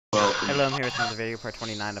Hello, I'm here with another video, part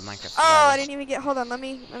 29 of Minecraft Oh, I Survival. didn't even get. Hold on, let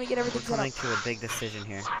me get We're everything set coming up. to a big decision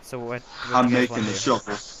here. So what do I'm you guys want making to a do?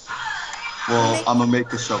 shovel. Well, I'm gonna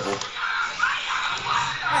make a shovel.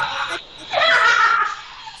 I make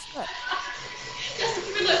this set.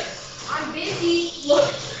 Justin, look. I'm busy.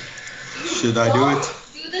 Look. Should I do it?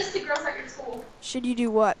 Do this to girls at your school. Should you do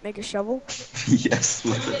what? Make a shovel? Yes,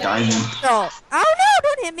 with a diamond. No. Oh no!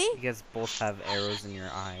 Don't hit me. You guys both have arrows in your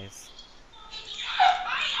eyes.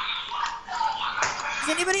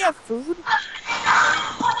 Does anybody have food?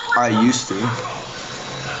 I used to.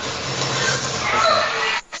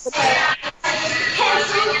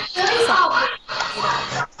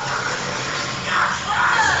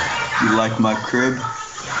 You like my crib?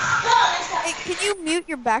 Hey, can you mute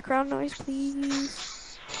your background noise,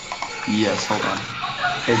 please? Yes, hold on.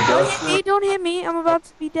 Hey, Don't hit me! Don't hit me! I'm about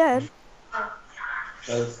to be dead.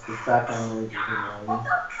 That's the background noise is annoying.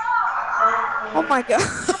 Oh my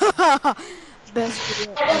god! Best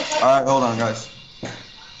video. Alright, hold on, guys.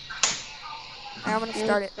 I'm gonna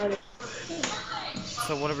start it.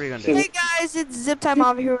 So what are we gonna do? Hey guys, it's Zip Time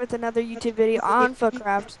over here with another YouTube video on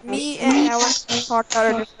Footcraft. Me and Alex talked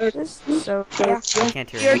about our differences, so yeah. I can't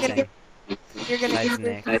hear You're anything. You're gonna Nice, either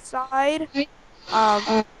Nick. decide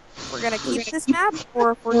we're gonna keep this map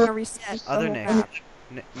or if we're gonna reset the Other whole Nick, map.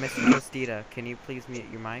 Mr. Tostita, can you please mute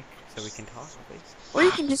your mic so we can talk, please? Or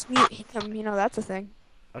you can just mute him, you know, that's a thing.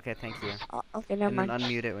 Okay, thank you. Okay, never And then mind.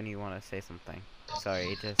 unmute it when you want to say something. Sorry,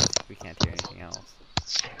 we can't hear anything else.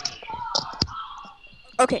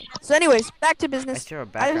 Okay, so anyways, back to I business. hear a As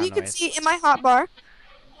background you can noise. see in my hotbar,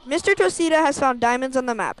 Mr. Tosita has found diamonds on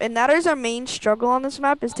the map, and that is our main struggle on this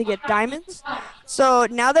map, is to get diamonds. So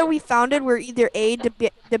now that we found it, we're either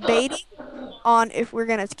debating on if we're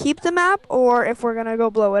gonna keep the map or if we're gonna go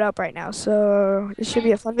blow it up right now. So this should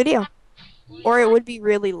be a fun video, or it would be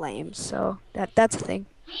really lame. So that's a thing.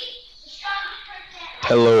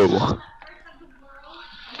 Hello.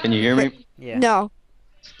 Can you hear me? Yeah. No,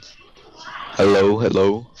 Hello,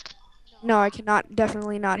 hello. no, I cannot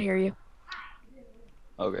definitely not hear you.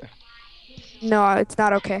 Okay. No, it's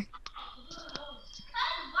not okay.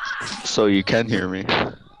 So you can hear me.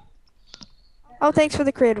 Oh, thanks for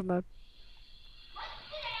the creative mode.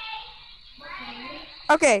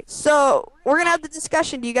 Okay, so we're gonna have the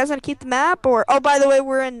discussion. Do you guys want to keep the map, or oh, by the way,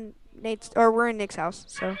 we're in Nick's house,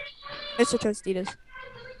 so Mr. Tostitas.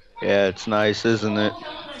 Yeah, it's nice, isn't it?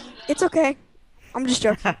 It's okay. I'm just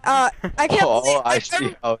joking. I can't believe Oh, I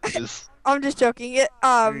see how it is. I'm just joking. It We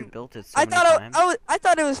rebuilt it so I many thought times. I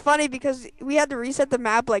thought it was funny because we had to reset the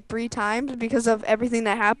map like 3 times because of everything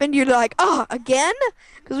that happened. You're like, oh, again?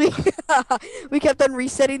 Because we we kept on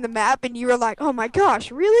resetting the map, and you were like, oh my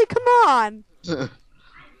gosh, really? Come on.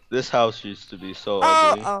 This house used to be so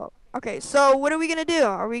ugly. Oh. Okay. So what are we gonna do?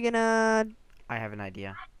 Are we gonna? I have an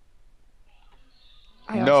idea.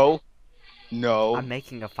 No. No. I'm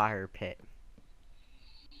making a fire pit.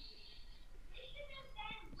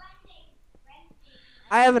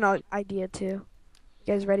 I have an idea too. You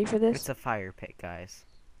guys ready for this? It's a fire pit, guys.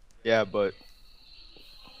 Yeah, but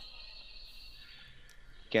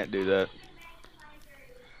can't do that.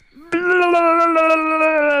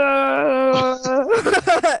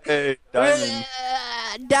 Hey, diamond.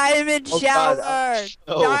 Diamond Oh, shower. God,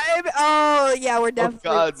 no. Oh yeah, we're Oh definitely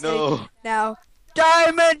God, saving no. it now.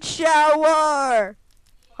 Diamond shower.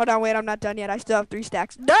 Hold on, wait, I'm not done yet. I still have 3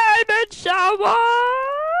 stacks. Diamond shower.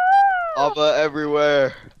 Lava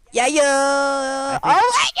everywhere. Yeah, yeah. I think-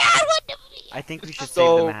 Oh my God! What the? I think we should save the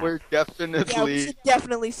So map. we're Yeah, we definitely. should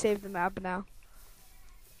definitely save the map now.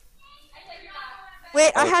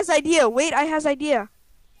 Wait, I has idea. Wait, I has idea.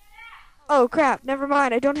 Oh crap! Never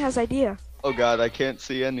mind. I don't has idea. Oh God, I can't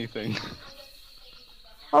see anything.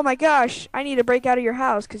 Oh my gosh! I need to break out of your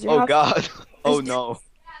house because your Oh house. God. Oh no.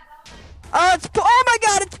 Oh, oh my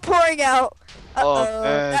God! It's pouring out. Oh, Uh-oh.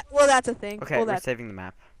 man. Well, that's a thing. Okay, well, we're that's saving the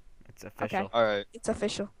map. It's official. All right. it's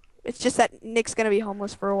official. It's just that Nick's gonna be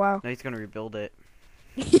homeless for a while. No, he's gonna rebuild it.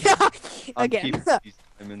 Yeah. I'm Again. keeping these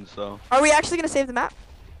diamonds, so. Are we actually gonna save the map?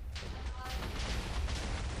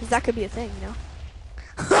 Because that could be a thing, you know.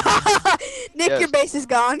 Nick, Yes. your base is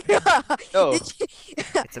gone. No.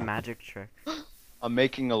 It's a magic trick. I'm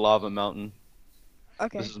making a lava mountain.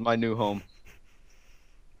 Okay. This is my new home.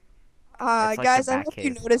 It's like the Guys, I hope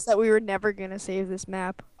you Batcave. noticed that we were never gonna save this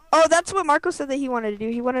map. Oh, that's what Marco said that he wanted to do.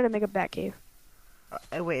 He wanted to make a bat cave.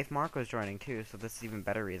 Hey, wait, if Marco's joining too, so this is even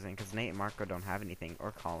better reason, because Nate and Marco don't have anything,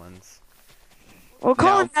 or Collins. Well, No.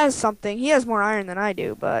 Colin has something. He has more iron than I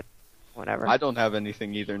do, but whatever. I don't have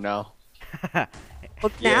anything either now.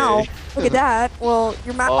 Look now. Yay. Look at that. Well,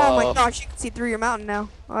 your mountain. Oh my Oh. gosh, you can see through your mountain now.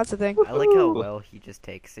 Oh, that's the thing. I like how well he just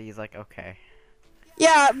takes it. He's like, okay.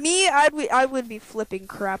 Yeah, me, I would be flipping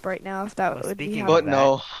crap right now if that Well, would be speaking happening. of But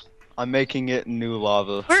no, I'm making it new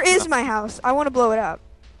lava. Where is my house? I want to blow it up.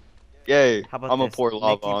 Yay! How about I'm gonna this? pour Nick,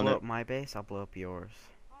 lava you on blow it. up my base, I'll blow up yours.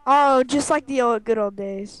 Oh, just like the good old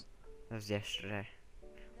days. That was yesterday.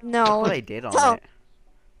 No. That's what I did on Oh. it.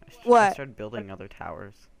 I What? started building other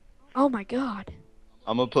towers. Oh my god.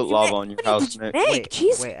 I'm gonna put You lava ma- on your how many house, did you Nick. make? Wait,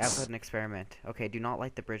 Jesus. wait, I put an experiment. Okay, do not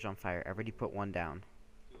light the bridge on fire. I already put one down.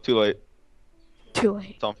 Too late. Too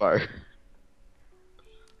late. It's on fire.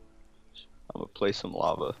 I'm gonna place some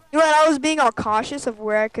lava. You know what? I was being all cautious of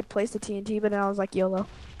where I could place the TNT, but then I was like, YOLO.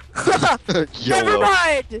 Never YOLO.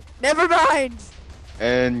 mind. Never mind.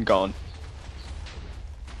 And gone.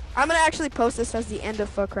 I'm gonna actually post this as the end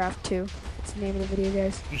of Fuckcraft 2. That's the name of the video,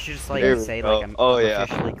 guys. You should just like There we say go. like I'm, Oh, I'm yeah.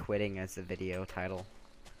 officially quitting as the video title.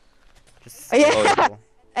 Just Oh, yeah. simple.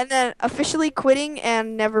 And then officially quitting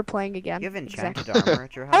and never playing again. You have enchanted Exactly. armor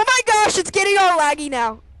at your Oh house? my gosh, it's getting all laggy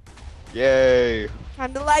now. Yay!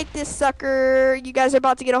 Time to light this sucker. You guys are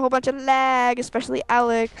about to get a whole bunch of lag, especially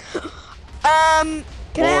Alec. Can I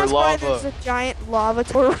More ask why lava. there's a giant lava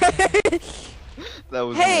torrent? That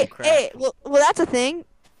was Hey, me. Minecraft. hey, well, that's a thing.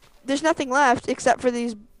 There's nothing left except for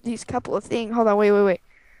these couple of things. Hold on, wait.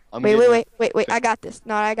 I'm Wait, getting wait. I got this.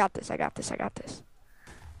 No, I got this.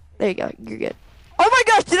 There you go. You're good. Oh my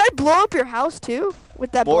gosh, did I blow up your house too?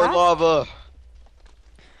 With that more blast? lava.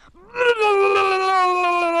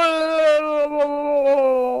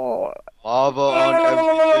 Lava on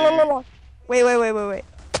everything. Wait.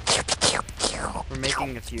 We're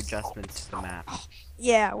making a few adjustments to the map.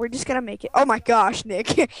 Yeah, we're just gonna make it. Oh my gosh,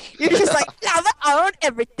 Nick. You're just like, lava on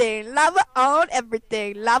everything. Lava on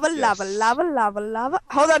everything. Lava.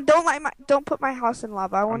 Hold on, don't put my house in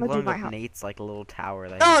lava. I I'm wanna do blowing my up house. Nate's like a little tower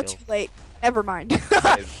that Oh, he too built. late. Never mind.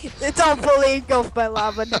 It's all fully engulfed by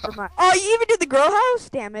lava. Never mind. Oh, you even did the grow house?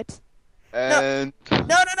 Damn it. And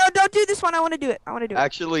No, don't do this one. I wanna do it.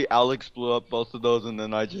 actually, Alex blew up both of those, and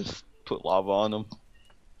then I just put lava on them.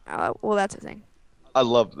 Well, that's a thing. I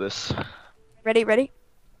love this. Ready?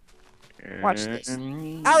 Watch this.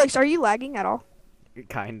 Mm. Alex, are you lagging at all?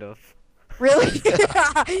 Kind of. Really? His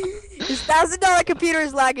 $1,000 computer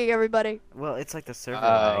is lagging, everybody. Well, it's like the server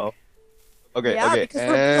Wow. lag. Okay, Yeah, okay. because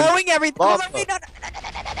we're And blowing everything. Hold on, lava. wait, no.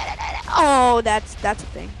 Oh, that's a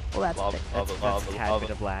thing. Well, that's a lava, thing. lava, That's a lava, tad lava, bit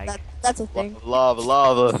of lag. That's a thing. lava,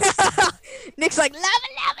 lava. Nick's like lava.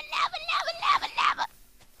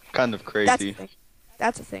 Kind of That's a crazy. thing.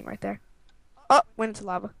 That's a thing right there. Oh, went into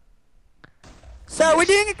lava. So we're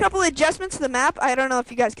doing a couple of adjustments to the map. I don't know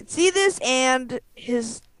if you guys can see this, and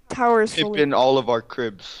his tower is Tip fully. in all of our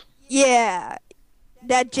cribs. Yeah,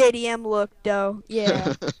 that JDM look, though.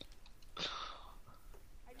 Yeah,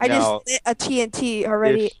 I Now, just lit a TNT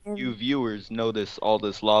already. if and- you viewers notice all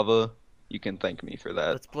this lava, you can thank me for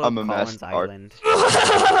that. Let's blow I'm up a Collins master art. Island.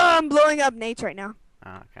 I'm blowing up Nate's right now.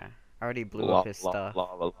 Oh, okay. I already blew Lava, up his lava, stuff.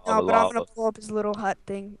 lava, No, lava, but I'm lava. gonna blow up his little hut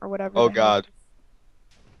thing or whatever. Oh the hell. god.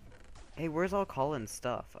 Hey, where's all Collins'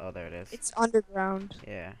 stuff? Oh, there it is. It's underground.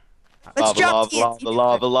 Yeah. Let's Lava, drop lava, TNT.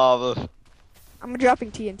 lava, lava, lava. I'm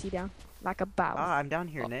dropping TNT down like a bow. Ah, I'm down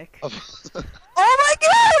here, Nick. Oh my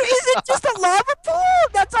god! Is it just a lava pool?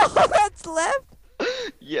 That's all that's left?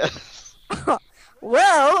 Yes.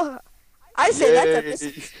 Well, I say that's a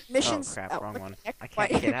Yay. mission. Oh crap, wrong what one. the heck? I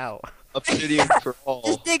can't Why- get out. Obsidian for all.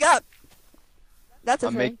 Just dig up. That's a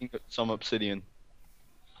I'm thing. making some obsidian.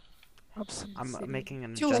 I'm making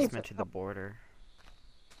an Too late adjustment for- to the border.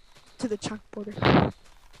 to the chunk border.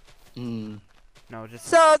 Mm, No, just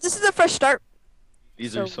So this is a fresh start.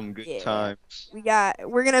 these So, are some good yeah. times.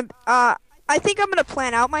 We're gonna I think I'm gonna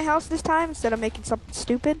plan out my house this time instead of making something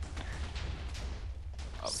stupid.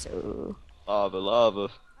 So Lava, lava.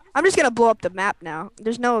 I'm just gonna blow up the map now.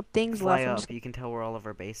 There's no things fly left. I'm up. just- You can tell where all of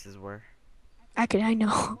our bases were. I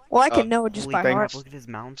know. Well, I can know just Holy by crap, heart. look at his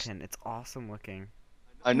mountain. It's awesome looking.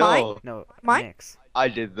 I Mine? know. No, Mine? Nick's. I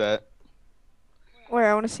did that. Where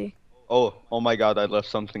I want to see. Oh my god, I left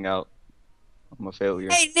something out. I'm a failure.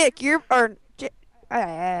 Hey Nick, you're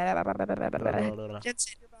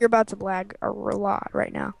Jensen, you're about to lag a lot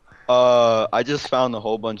right now. I just found a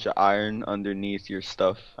whole bunch of iron underneath your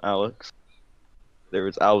stuff, Alex. There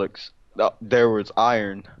was Alex. No, there was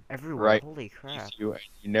iron. Everywhere. Right. Holy crap. You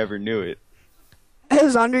never knew it. It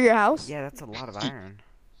was under your house. Yeah, that's a lot of iron.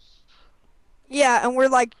 Yeah, and we're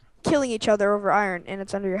like killing each other over iron, and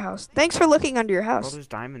it's under your house. Thanks for looking under your Well, house. there's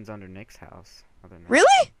diamonds under Nick's house. Other than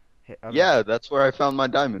Really? Yeah, that's where I found my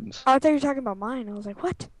diamonds. Oh, I thought you were talking about mine. I was like,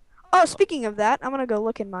 what? Oh, speaking of that, I'm gonna go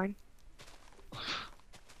look in mine.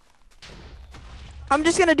 I'm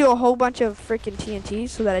just gonna do a whole bunch of freaking TNT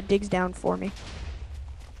so that it digs down for me.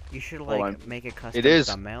 You should Hold like on. make a custom It is.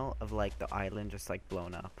 thumbnail of like the island just like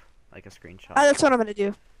blown up, like a screenshot, That's what I'm gonna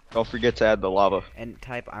do. Don't forget to add the lava. and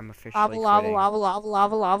type "I'm officially Lava, lava, quitting." lava, lava,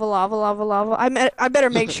 lava, lava, lava, lava, lava. I better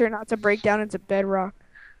make sure not to break down into bedrock.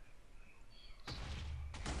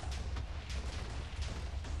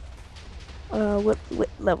 What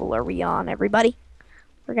level are we on, everybody?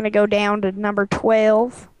 We're gonna go down to number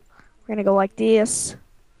 12. We're gonna go like this.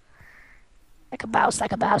 Like a mouse,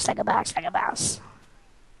 like a mouse, like a mouse, like a mouse.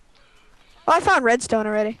 Oh, I found redstone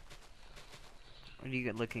already. Are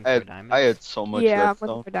you looking I for diamonds? had so much Yeah, I'm redstone.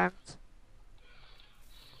 looking for diamonds.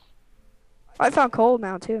 I found coal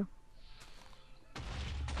now too.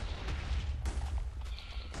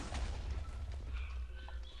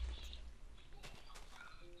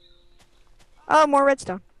 Oh, more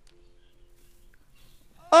redstone.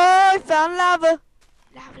 Oh, I found lava.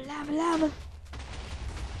 Lava, lava, lava.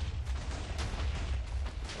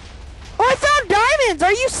 Oh, I found diamonds.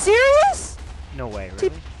 Are you serious? No way, T-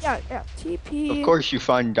 really? yeah, TP. Of course, you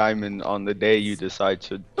find diamond on the day you decide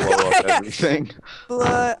to blow up everything.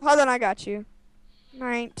 Blood. Hold on, I got you.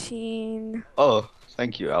 19. Oh,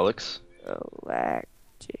 thank you, Alex.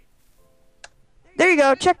 Galactic. There you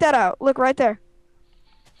go. Check that out. Look right there.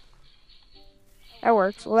 That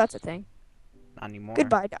works. Well, that's a thing. Not anymore.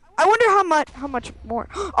 Goodbye. I wonder how much more.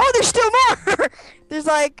 Oh, there's still more. There's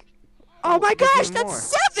like. Oh my there's gosh, even that's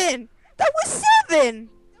more. 7. That was 7.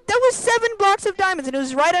 That was 7 blocks of diamonds, and it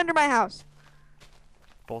was right under my house.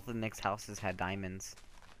 Both of Nick's houses had diamonds.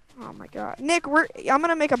 Oh my god, Nick, I'm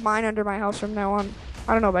gonna make a mine under my house from now on.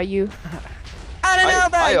 I don't know about you. I don't know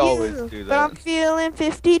about I you, always do but I'm that. feeling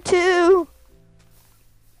 52.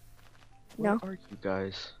 Where No. are you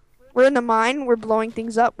guys? We're in the mine. We're blowing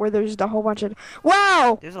things up where there's a whole bunch of.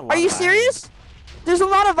 Wow! There's a lot Are you of iron. serious? There's a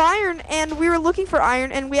lot of iron, and we were looking for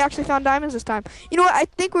iron, and we actually found diamonds this time. You know what? I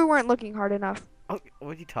think we weren't looking hard enough. Oh,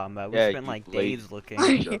 what are you talking about? We Yeah, spent you like lazy days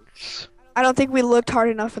looking. jerks. I don't think we looked hard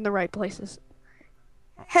enough in the right places.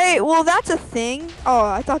 Hey, well, that's a thing. Oh,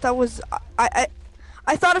 I thought that was. I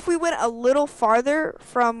thought if we went a little farther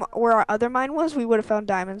from where our other mine was, we would have found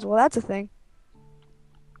diamonds. Well, that's a thing.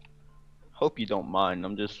 Hope you don't mind.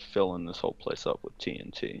 I'm just filling this whole place up with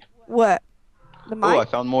TNT. What? The mine? Oh, I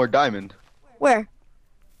found more diamond. Where?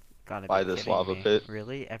 Gotta By be this kidding lava me. pit.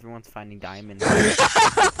 Really? Everyone's finding diamonds.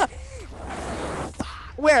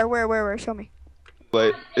 Where? Show me.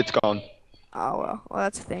 But it's gone. Oh, well,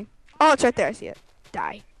 that's a thing. Oh, it's right there. I see it.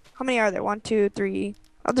 Die. How many are there? 1, 2, 3.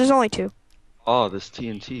 Oh, there's only 2. Oh, this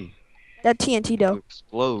TNT. That TNT To dough.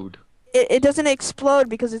 explode. It doesn't explode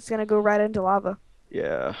because it's gonna go right into lava.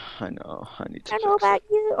 Yeah, I know. I need to I know fix about it.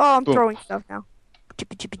 you. Oh, I'm Boom. throwing stuff now.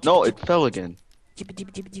 No, it fell again.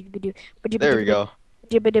 There we go.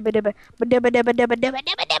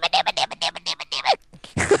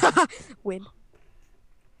 Win.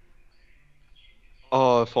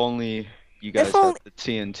 Oh, if only you guys If only- had the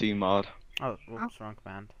TNT mod. Oh, whoops, wrong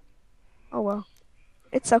command. Oh well.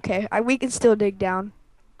 It's okay. We can still dig down.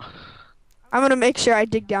 I'm gonna make sure I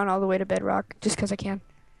dig down all the way to bedrock, just 'cause I can.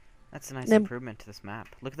 That's a nice Then- improvement to this map.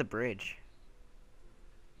 Look at the bridge.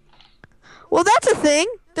 Well, that's a thing.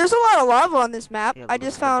 There's a lot of lava on this map. Yeah, I look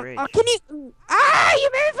just at the found. bridge. Oh, can you? Ah! You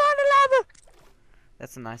made fun of lava.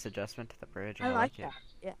 That's a nice adjustment to the bridge. I I, like it. that.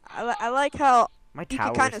 Yeah, I like how. My You can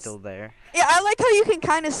tower's kinda still there. Yeah, I like how you can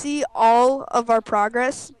kind of see all of our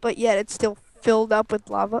progress, but yet it's still filled up with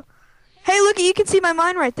lava. Hey, look, you can see my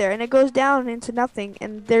mine right there, and it goes down into nothing,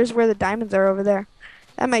 and there's where the diamonds are over there.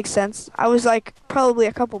 That makes sense. I was like probably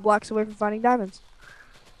a couple blocks away from finding diamonds.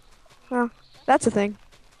 Well, that's a thing.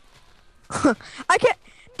 I can't,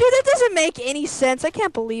 dude. That doesn't make any sense. I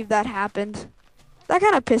can't believe that happened. That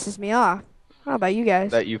kind of pisses me off. How about you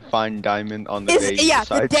guys? That you find diamond on the day you Yeah,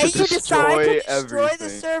 decide the day to you decide to destroy everything. the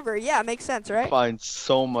server. Yeah, makes sense, right? Find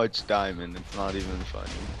so much diamond, it's not even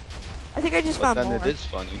funny. I think I just But found then more. it is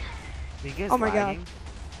funny. Are you guys Oh my God. lagging?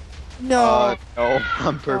 No. No,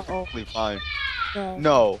 I'm perfectly fine. no.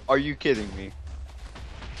 No, are you kidding me?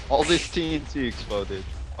 All this TNT exploded.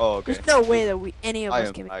 Oh, okay. There's no way that any of I us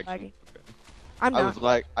am can be lagging. lagging. I'm I not. was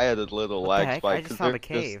like, I had a little What the lag heck? spike. I just 'cause saw the they're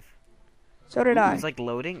cave. So did It I. was like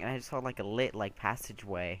loading, and I just saw like a lit like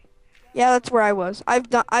passageway. Yeah, that's where I was. I've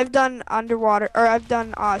done underwater, or I've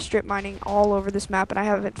done strip mining all over this map, and I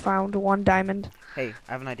haven't found one diamond. Hey,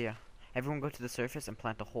 I have an idea. Everyone go to the surface and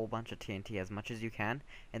plant a whole bunch of TNT as much as you can,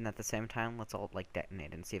 and at the same time, let's all like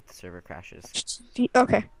detonate and see if the server crashes.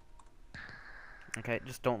 Okay. Okay,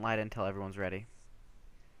 just don't light until everyone's ready.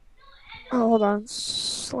 Oh, hold on.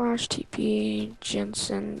 /TP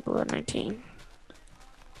Jensen Blood 19.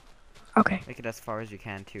 Okay. Make it as far as you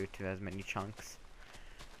can too, to as many chunks.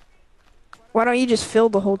 Why don't you just fill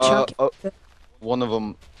the whole chunk? oh, one of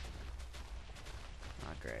them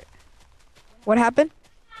Great. What happened?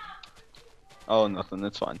 Oh, nothing.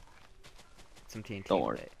 It's fine. Some TNT. Don't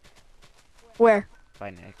worry. Where?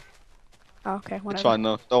 By Nick. Oh, okay, It's whatever. fine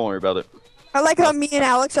though. Don't worry about it. I like how me and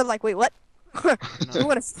Alex are like, wait, what? No. You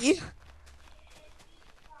want to see?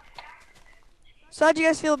 So how'd you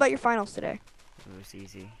guys feel about your finals today? It was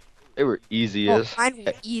easy. They were easy Oh, as. mine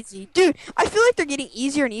were easy. Dude, I feel like they're getting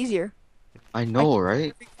easier and easier I know,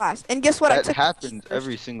 right? every class. And guess what? I That took happens first.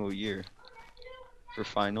 every single year. For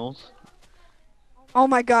finals. Oh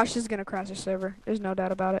my gosh, this is gonna crash the server. There's no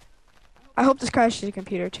doubt about it. I hope this crashes your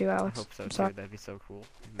computer too, I Alex. hope so I'm too. sorry. That'd be so cool.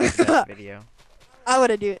 Make the best video. I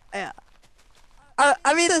wanna do it. Yeah.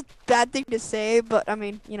 I mean, it's a bad thing to say, but I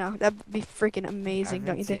mean, you know, that'd be freaking amazing,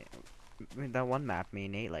 don't you think? I mean, that one map me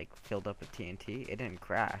and Nate like filled up with TNT. It didn't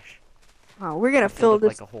crash. Oh, we're gonna It fill filled up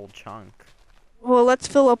this. like a whole chunk. Well, let's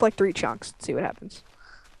fill up like 3 chunks and see what happens.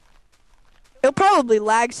 It'll probably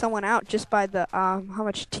lag someone out just by the how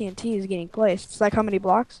much TNT is getting placed. It's like how many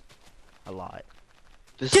blocks? A lot.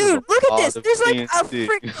 This is Dude, a look at lot this. of There's like a TNT.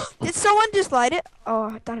 frick. Did someone just light it? Oh,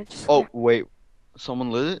 I thought it just. Oh wait,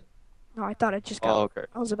 someone lit it? No, I thought it just Oh got. okay.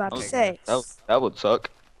 I was about to Okay, say. That would suck.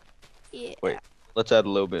 Yeah. Wait. Let's add a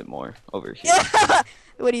little bit more over here. Yeah.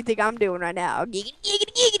 What do you think I'm doing right now? Giggity,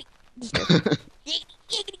 giggity, giggity. Just joking. Giggity,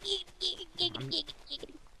 giggity, giggity, giggity,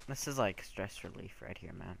 giggity. This is like stress relief right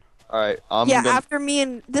here, man. All right. I'm Yeah, gonna. after me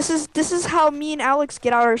and this is how me and Alex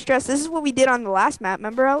get out our stress. This is what we did on the last map.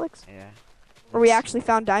 Remember, Alex? Yeah. Where we actually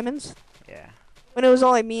found diamonds. Yeah. When it was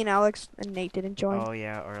only me and Alex and Nate didn't join. Oh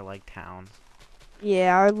yeah, or like town.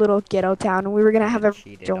 Yeah, our little ghetto town, and we were gonna have that a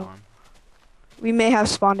cheated join. on. We may have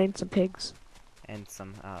spawned in some pigs And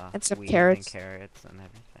some And some weed carrots. and carrots and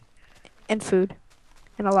everything. and food,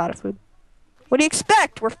 and a lot of food. What do you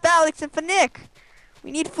expect? We're Phalix and Fanick.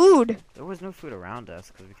 We need food. There was no food around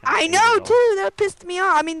us because we. couldn't I feed know it all. too. That pissed me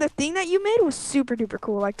off. I mean, the thing that you made was super duper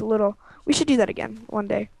cool. Like the little. We should do that again one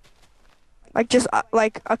day. Like just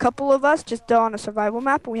like a couple of us just go on a survival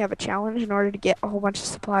map, and we have a challenge in order to get a whole bunch of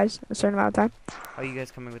supplies in a certain amount of time. How are you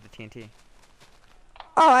guys coming with the TNT?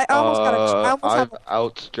 Oh, I almost got a. I almost have. I've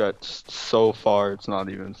outstretched so far. It's not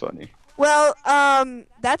even funny. Well,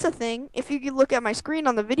 that's a thing. If you could look at my screen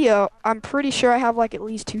on the video, I'm pretty sure I have like at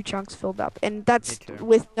least 2 chunks filled up, and that's Me too.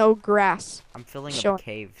 with no grass. I'm filling up Sure. a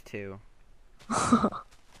cave too.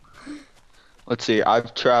 Let's see.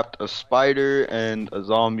 I've trapped a spider and a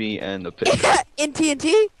zombie and a pig. In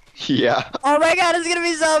TNT? Yeah. Oh my god, it's gonna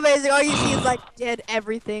be so amazing. All you see is like dead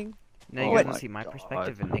everything. Now you Oh guys my can see my God.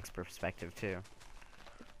 perspective and Nick's perspective too.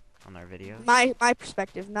 On our videos. My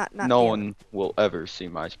perspective, not No the other. one will ever see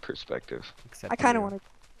my perspective Except I kind of you. want to.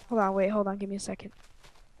 Hold on, wait, hold on, give me a second.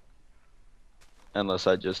 unless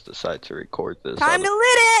I just decide to record this. Time to lit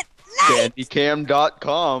it. Light!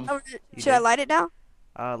 Candycam.com. Oh, You should I did? light it now?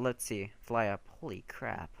 Let's see. Fly up. Holy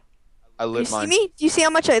crap. I Do you lit see mine. me? Do you see how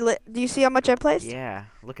much I lit? Do you see how much I placed? Yeah.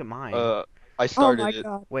 Look at mine. I Oh started my it.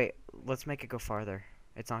 god. Wait. Let's make it go farther.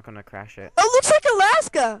 It's not gonna crash it. Oh, it looks like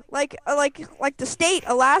Alaska. Like the state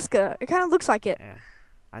Alaska. It kind of looks like it. Yeah.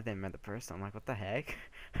 I didn't meant the person. I'm like, what the heck?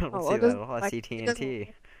 I don't Oh, see it that at doesn't all. I like- see it doesn't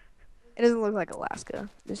TNT. It doesn't look like Alaska.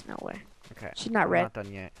 There's no way. Okay. She's not I'm red. not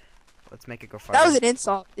done yet. Let's make it go farther. That was an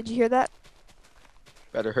insult. Did you hear that?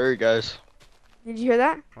 Better hurry, guys. Did you hear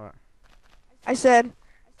that? What? I said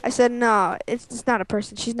no. It's not a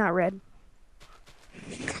person. She's not red.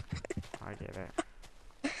 I get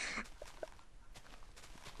it.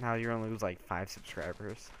 Now you're gonna lose like 5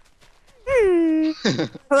 subscribers.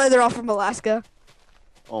 Well, they're all from Alaska.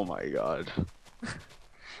 Oh my god.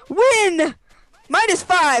 Win!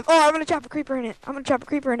 -5. Oh, I'm gonna trap a creeper in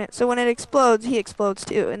it. So when it explodes, he explodes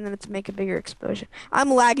too, and then it's make a bigger explosion.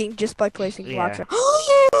 I'm lagging just by placing blocks. Yeah.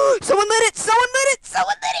 Someone lit it! Someone lit it!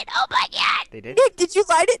 Someone lit it! Oh my god! They did? Nick, did you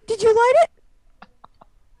light it? Did you light it?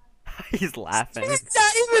 He's laughing. It's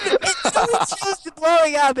not even. It only shows the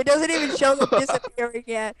blowing up. It doesn't even show the disappearing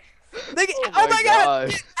yet. Look at, Oh oh my my god!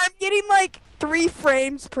 gosh. Dude, I'm getting like 3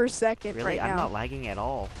 frames per second Really? right I'm now. not lagging at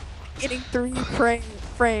all. Getting 3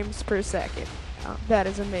 frames per second. Oh, that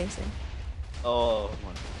is amazing. Oh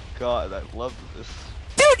my god, I love this.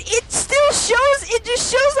 Dude, it still shows. It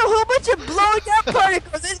just shows a whole bunch of blowing up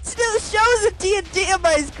particles. It still shows a TNT on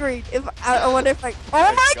my screen. If I wonder if I.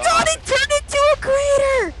 Oh my god! God. It turned into a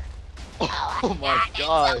crater. Oh my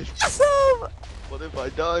gosh. Awesome. What have I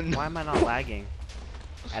done? Why am I not lagging?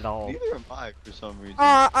 At all. Neither am I for some reason.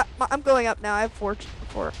 I'm going up now. I have 4.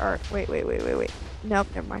 Alright, wait. Nope,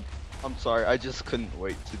 never mind. I'm sorry, I just couldn't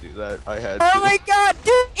wait to do that. I had Oh to. my god,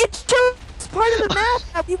 dude! It shows part of the map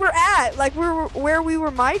that we were at, like where we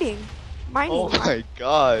were mining. Oh my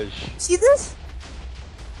gosh. See this?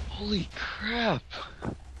 Holy crap.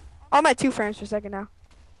 I'm at 2 frames per second now.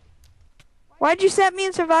 Why'd you set me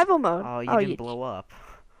in survival mode? Oh, you didn't blow up.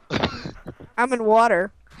 I'm in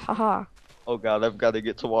water. Haha. Oh god, I've got to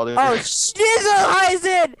get to water. Oh,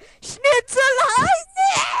 Schnitzelheisen!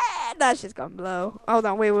 Schnitzelheisen! That's just gonna blow. Hold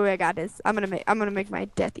on, wait, I got this. I'm gonna make my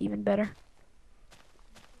death even better.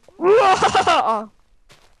 Whoa!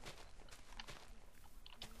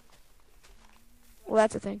 Well,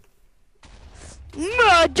 that's a thing.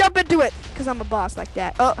 Jump into it, cause I'm a boss like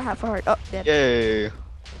that. Oh, half a heart. Oh, dead. Yay!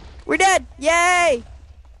 We're dead. Yay!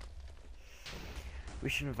 We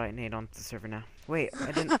should invite Nate onto the server now. Wait,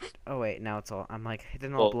 I didn't. Oh wait, now it's all. I'm like, it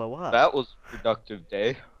didn't all blow up. That was a productive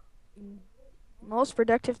day. Most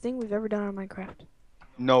productive thing we've ever done on Minecraft.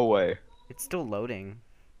 No way. It's still loading.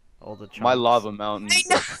 All the chunks. My lava mountain I is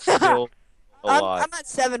know. still alive. I'm at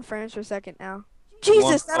 7 frames per second now.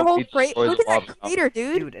 Jesus, that whole crate. Look at that crater,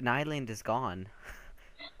 dude. Dude, an island is gone.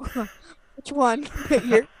 Which one?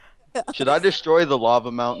 Here. Should I destroy the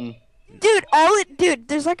lava mountain? Dude,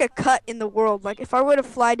 there's like a cut in the world. Like if I were to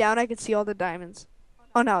fly down, I could see all the diamonds.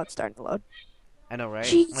 Oh, now it's starting to load. I know, right?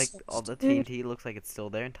 Jesus, like all the dude. TNT looks like it's still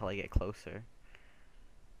there until I get closer.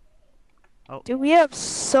 Dude, we have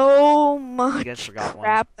so You guys much forgot one.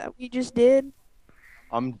 crap that we just did.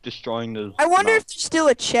 I'm destroying the. I wonder if mountain. there's still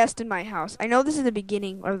a chest in my house. I know this is the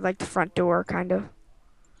beginning, or like the front door, kind of.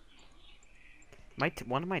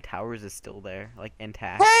 One of my towers is still there, like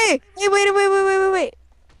intact. Hey! Hey, wait.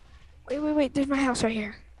 Wait. There's my house right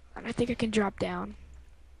here. And I think I can drop down.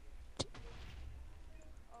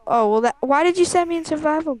 Oh, well, why did you set me in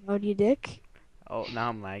survival mode, you dick? Oh, now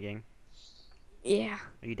I'm lagging. Yeah.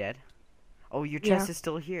 Are you dead? Oh, your Yeah. chest is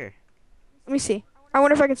still here. Let me see. I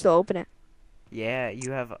wonder if I can still open it. Yeah,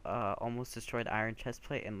 you have almost destroyed iron chest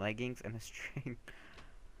plate and leggings and a string.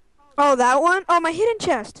 Oh, that one? Oh, my hidden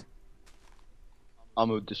chest. I'm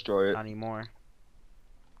gonna destroy it. Not anymore.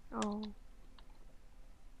 Oh.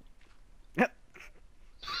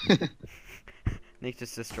 Nick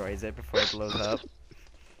just destroys it before it blows up.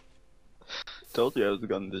 Told you I was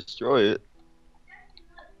gonna destroy it.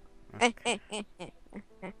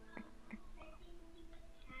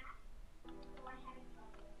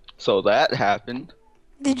 So that happened.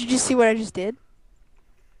 Did you just see what I just did?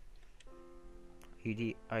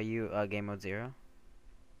 Are you game mode 0?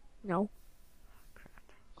 No.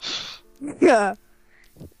 Yeah.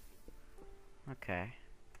 Okay.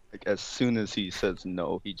 Like as soon as he says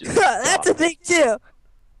no, he just. That's a stops. thing too.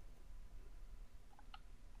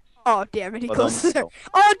 Oh damn it! He But, closes no.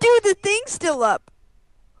 Oh dude, the thing's still up.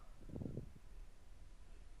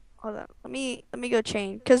 Hold on. Let me go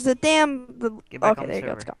change. Cause the damn Get back okay, on the there you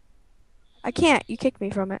go. It's server. gone. I can't. You kicked me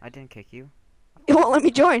from it. I didn't kick you. You won't let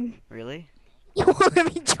me join. Really? You won't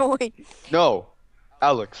let me join. No,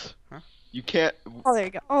 Alex. Huh? You can't. Oh, there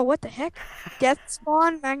you go. Oh, what the heck? Death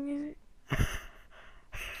spawn magnet.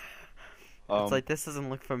 It's like this doesn't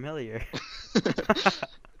look familiar.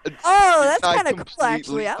 Oh, that's I kind of cool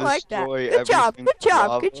actually. I like that. destroy Good job. everything Good job.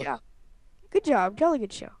 lava. Good job. Good job. Jolly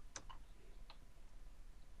good show.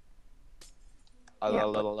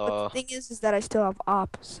 Yeah, but the thing is that I still have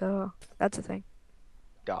op, so that's a thing.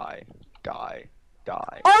 Die. Oh,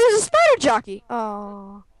 there's a spider jockey.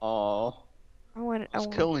 Oh, Oh, I it's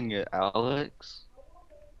killing it, Alex.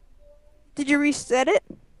 Did you reset it?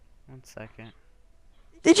 1 second.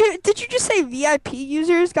 Did you just say VIP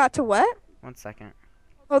users got to what? 1 second.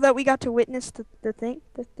 Oh, that we got to witness the thing,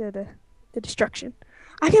 the destruction.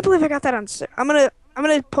 I can't believe I got that on. I'm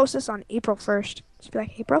gonna post this on April 1st. Just be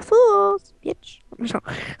like, April Fools, bitch.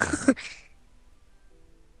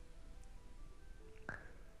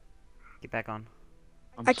 Get back on.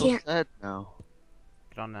 I'm I so can't. sad now.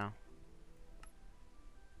 Get on now.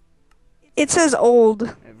 It says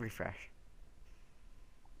old. Refresh.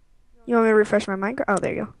 You want me to refresh my Minecraft? Oh,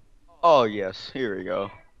 there you go. Oh yes, here we go.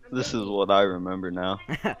 This is what I remember now.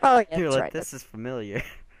 Oh, yeah, You're that's like, right. this is familiar.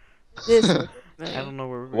 This. I don't know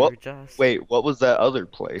where we What? were just. Wait, what was that other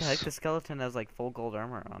What the heck? place? The skeleton has like full gold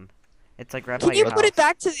armor on. It's like right Can by you your put it house.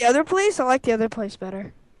 back to the other place? I like the other place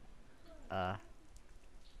better.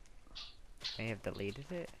 May have deleted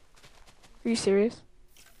it. Are you serious?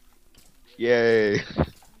 Yay!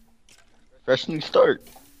 Fresh new start.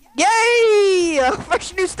 Yay!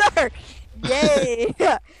 Fresh new start! Yay!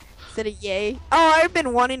 Instead of yay. Oh, I've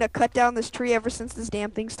been wanting to cut down this tree ever since this damn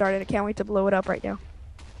thing started. I can't wait to blow it up right now.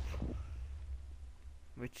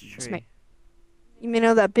 Which It's tree? You may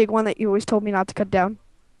know that big one that you always told me not to cut down?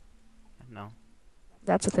 No.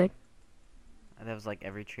 That's a thing. That was like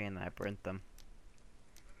every tree and then I burnt them.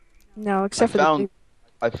 No, except for the found- big...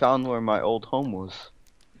 I found where my old home was.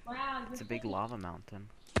 It's a big lava mountain.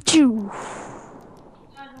 Achoo.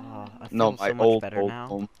 Oh, I feel No, so my much old better now.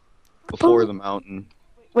 home. Before the mountain.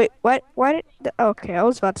 Wait, what? Why did? Okay, I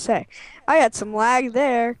was about to say, I had some lag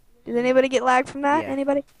there. Did anybody get lag from that? Yeah.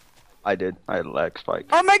 Anybody? I did. I had a lag spike.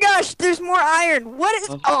 Oh my gosh, there's more iron. What is?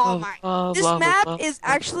 Oh my! This map is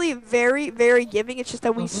actually very, very giving. It's just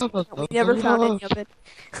that we never found any of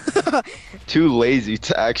it. Too lazy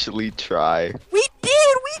to actually try. We did.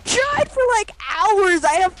 We tried for like hours.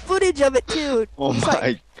 I have footage of it too. Oh It's like-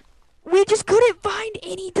 my. We just couldn't find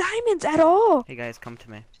any diamonds at all. Hey guys, come to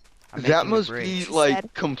me. I'm That making a must bridge. be She like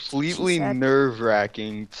said. completely She said.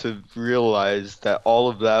 nerve-wracking to realize that all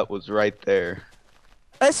of that was right there.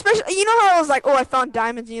 Especially, you know how I was like, oh, I found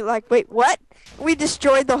diamonds, and you're like, wait, what? We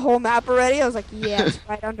destroyed the whole map already? I was like, yeah, it's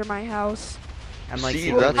right under my house. I'm like See,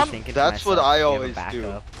 secretly that's- thinking to that's what myself, I "We have a always do."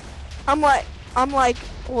 backup." I'm like,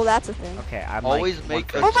 well, that's a thing. Okay, I'm Always like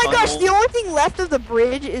make one a Oh my gosh, tunnel. the only thing left of the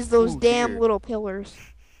bridge is those Ooh, damn here. little pillars.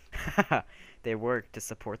 foot- They work to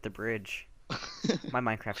support the bridge. My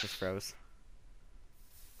Minecraft just froze.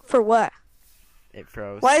 For what? It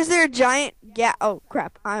froze. Why is there a giant gap? Oh,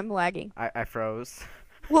 crap, I'm lagging. I froze.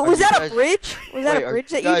 What, Are was you that guys- a bridge? Was that Wait, a are bridge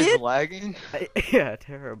that guys you did? lagging? Yeah,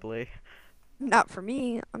 terribly. Not for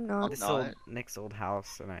me, I'm not. This not. old Nick's old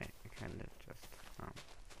house, and I kind of just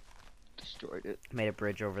Destroyed it. made a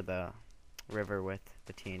bridge over the river with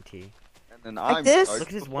the TNT. And then Like I'm this? starting Look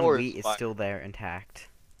at his the one forest wheat is fire. still there intact.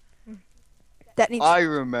 That I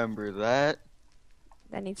remember that.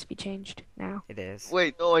 needs to be changed now. It is.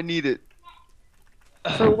 Wait, no, I need it.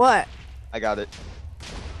 For what? I got it.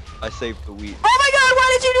 I saved the wheat. Oh my god,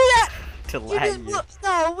 why did you do that? To You lag just you. blew.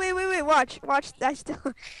 No, wait, watch. I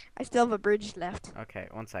still have a bridge left. Okay,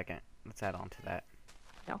 1 second. Let's add on to that.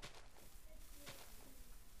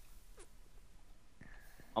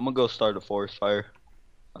 I'm gonna go start a forest fire.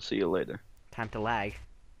 I'll see you later. Time to lag.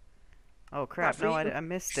 Oh crap! for No, you. I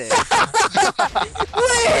missed it.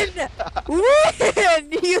 Win!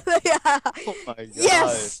 You, Oh my god.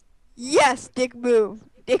 yes, yes, Dick move,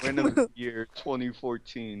 Dick Win of the move. year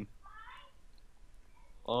 2014.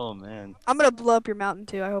 Oh man. I'm gonna blow up your mountain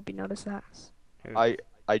too. I hope you notice that.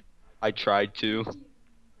 I tried to.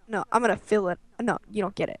 No, I'm gonna fill it. No, you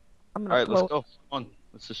don't get it. I'm gonna Alright, blow. let's go. Come on.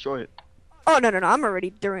 Let's destroy it. Oh no, I'm already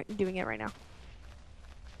doing it right now.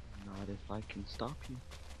 Not if I can stop you.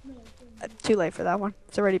 Too late for that one.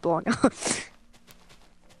 It's already blowing up.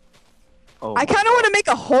 Oh. I kind of want to make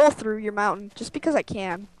a hole through your mountain just because I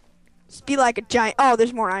can. Just be like a giant. Oh,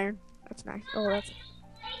 there's more iron. That's nice. Oh, that's.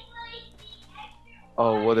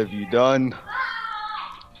 Oh, what have you done?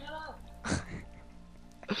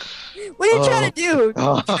 What are you trying to do?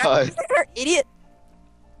 God. Idiot.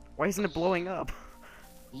 Why isn't it blowing up?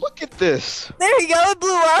 Look at this. There you go. It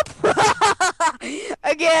blew up.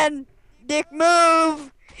 Again. Dick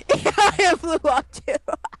move. It blew up too.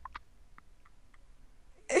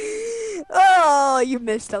 Oh, you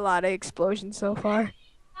missed a lot of explosions so far.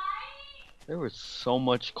 There was so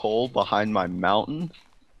much coal behind my mountain.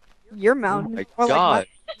 Your Oh mountain. my Or like god.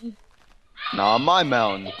 Nah, my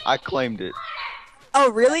mountain. I claimed it. Oh,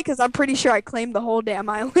 really? Because I'm pretty sure I claimed the whole damn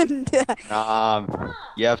island. Nah,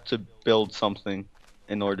 you have to build something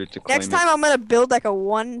in order to claim Next time I'm gonna build like a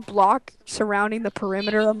 1 block surrounding the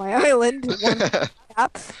perimeter of my island. One it.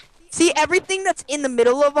 map. See everything that's in the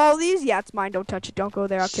middle of all these? Yeah, it's mine. Don't touch it. Don't go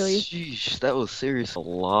there. I'll kill you. Sheesh, that was serious. A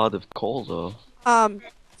lot of coal though.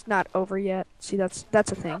 It's not over yet. See, that's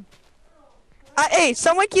a thing. Hey,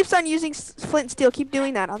 someone keeps on using flint and steel. Keep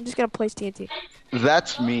doing that. I'm just gonna place TNT.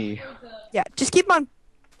 That's me. Yeah, just keep on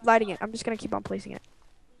lighting it. I'm just gonna keep on placing it.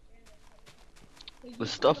 The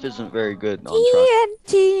stuff isn't very good. No, I'm trying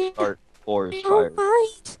TNT. to start forest fire.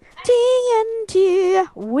 Fight. TNT.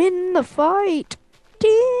 Win the fight.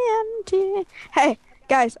 TNT. Hey,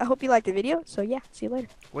 guys, I hope you liked the video. So yeah, see you later.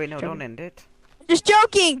 Wait, no, Joking. don't end it. Just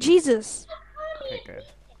joking. Jesus. Okay, good.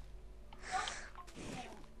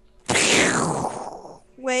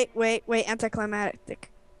 Wait,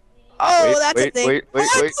 anticlimactic. Oh, Wait, that's wait, a thing. wait, wait,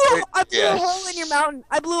 Oh, wait, I blew a yes. hole in your mountain.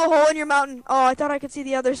 I blew a hole in your mountain. Oh, I thought I could see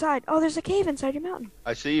the other side. Oh, there's a cave inside your mountain.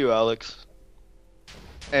 I see you, Alex.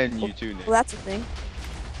 And you too, Nick. Well, that's a thing.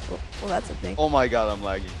 Well, that's a thing. Oh my god, I'm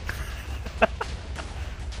lagging.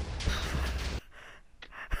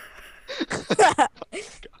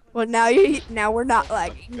 Well, now we're not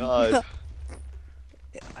lagging. God.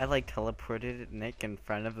 I like teleported Nick in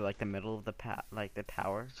front of like the middle of the the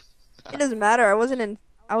tower. It doesn't matter. I wasn't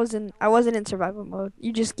in survival mode.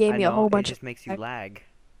 You just gave I me know, a whole it bunch just of. makes you lag.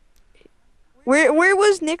 Where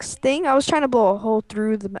was Nick's thing? I was trying to blow a hole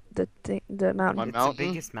through the mountain. My It's mountain? the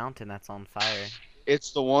biggest mountain that's on fire.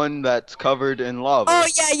 It's the one that's covered in lava. Oh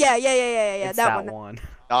yeah. It's That one. one.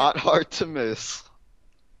 Not hard to miss.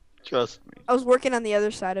 Trust I was working on the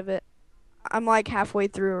other side of it. I'm like halfway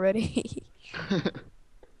through already. me.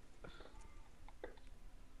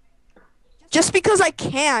 Just because I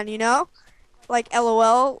can, you know? Like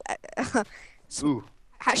LOL. Ooh.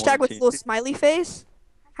 Hashtag with little smiley face.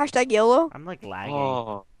 Hashtag YOLO. I'm like lagging.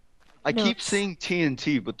 Oh. I No. keep seeing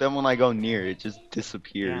TNT, but then when I go near it just Yeah,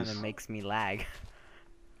 disappears. and it makes me lag.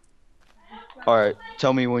 Alright,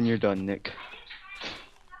 tell me when you're done, Nick.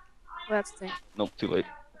 Well, that's the thing. Nope, too late.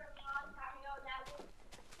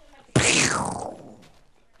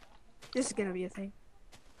 This is gonna be a thing.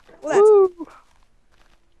 Well, that's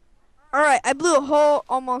alright. I blew a hole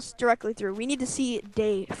almost directly through. We need to see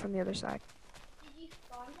day from the other side.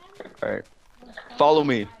 Alright. Follow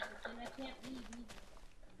me.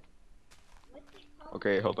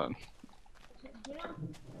 Okay, hold on.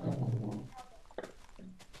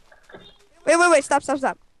 Wait. Stop.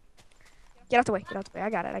 Get out the way. I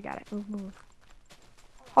got it. Move.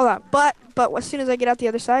 Hold on. But as soon as I get out the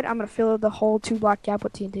other side, I'm gonna fill the whole 2-block gap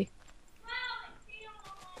with TNT.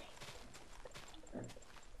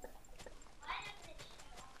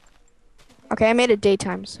 Okay, I made it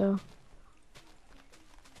daytime, so.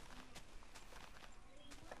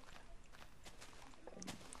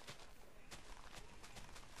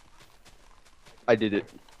 I did it.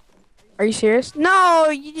 Are you serious?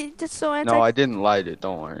 No, that's so anti. No, I didn't light it,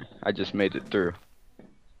 don't worry. I just made it through.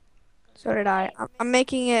 So did I. I'm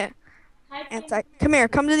making it anti. Come here.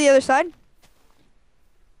 Come to the other side.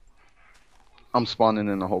 I'm spawning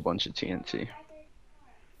in a whole bunch of TNT.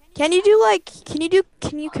 Can you do like?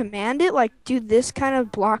 Can you command it like do this kind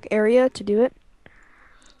of block area to do it?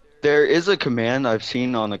 There is a command I've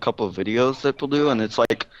seen on a couple of videos that people do, and it's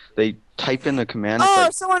like they type in the command. Oh,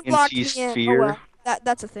 it's someone like blocked me TNT in. Oh, sphere. well.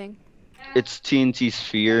 That's a thing. It's TNT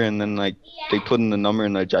sphere, and then like they put in the number,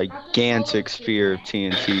 and a gigantic sphere of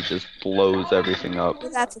TNT just blows everything up.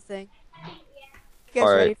 Well, that's a thing. You guys All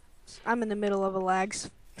right. ready? I'm in the middle of a lag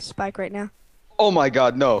spike right now. Oh my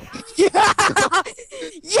God, no! Yes!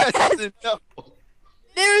 No.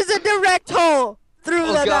 There's a direct hole through Oh,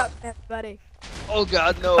 the God. mountain, everybody. Oh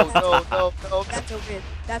God, no! That's a win.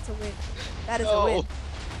 That's a win. That is No. a win.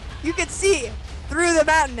 You can see through the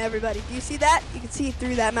mountain, everybody. Do you see that? You can see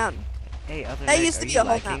through that mountain. Hey, other That Nick, used to are be you a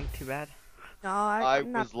whole lagging map. too bad? No, I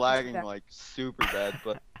I'm not was lagging that. like super bad,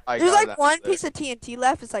 but I There's got like out one there. piece of TNT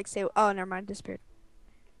left. It's like say, oh, never mind, disappeared.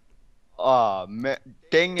 Aw, man,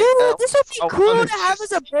 dang it! Dude, this would I be cool wanted to have to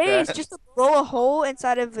as a see base, that. just to blow a hole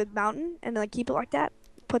inside of a mountain and like keep it like that.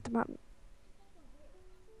 Put the mountain.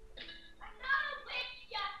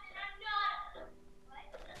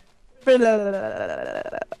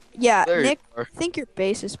 Yeah, There you Nick, are. I think your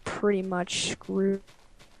base is pretty much screwed.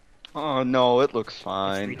 Oh no, it looks It's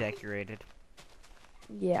fine. redecorated.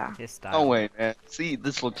 Yeah. His style. Oh wait, man. See,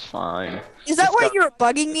 this looks fine. Is that Just why got- you were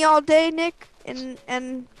bugging me all day, Nick? And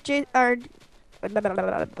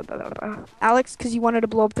Alex, because you wanted to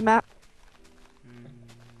blow up the map?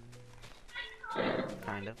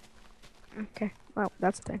 Kind of. Okay. Well,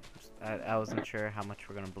 that's the thing. I wasn't sure how much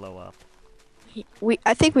we're gonna blow up.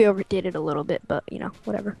 I think we overdid it a little bit, but you know,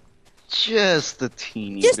 whatever. Just a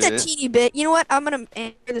teeny Just bit. a teeny bit. You know what? I'm gonna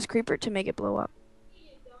enter this creeper to make it blow up.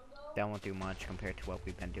 That won't do much compared to what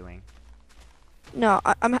we've been doing. No,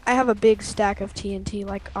 I have a big stack of TNT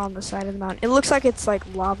like on the side of the mountain. It looks like it's like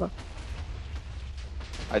lava.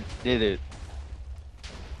 I did it.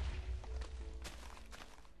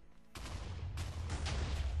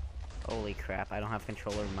 Holy crap! I don't have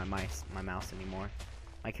control over my mouse anymore.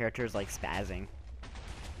 My character is like spazzing.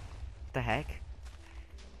 What the heck?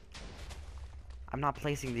 I'm not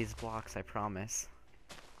placing these blocks, I promise.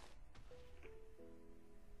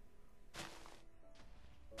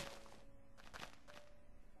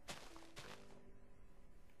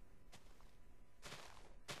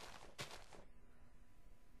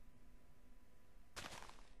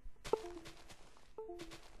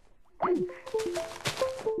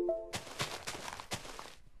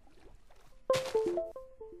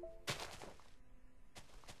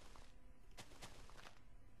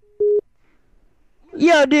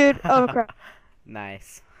 Yo, dude. Oh crap.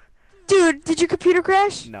 Nice. Dude, did your computer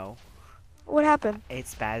crash? No. What happened? It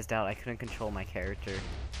spazzed out. I couldn't control my character.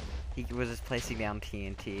 He was just placing down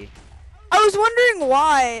TNT. I was wondering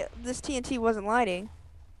why this TNT wasn't lighting.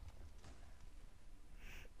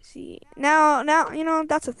 See, now, you know,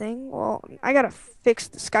 that's a thing. Well, I gotta fix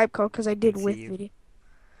the Skype call because I did see with you. video.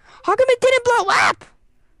 How come it didn't blow up?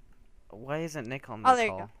 Why isn't Nick on Oh, the there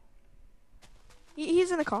you call? go.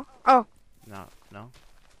 He's in the call. Oh, No.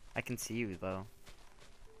 I can see you though.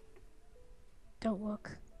 don't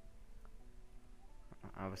look.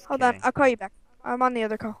 I was Hold on, kidding. I'll call you back. I'm on the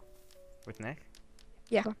other call. With Nick?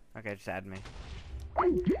 Yeah. Okay, just add me.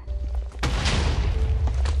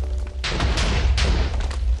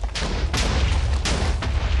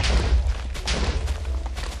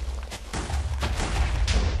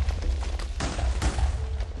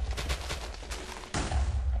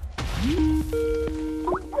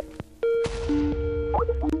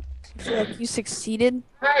 succeeded?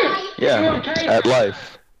 Yeah, at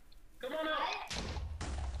life.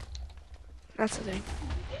 That's the thing.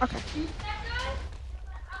 Okay.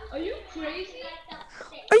 Are you crazy?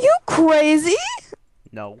 Are you crazy?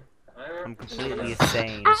 No, I'm completely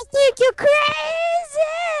sane. I think you're crazy.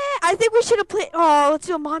 I think we should have played. Oh, let's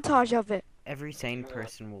do a montage of it. Every sane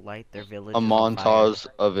person will light their village A on fire. montage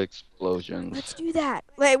of explosions. Let's do that.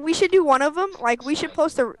 Like, we should do one of them. Like, we should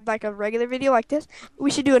post a regular video like this. We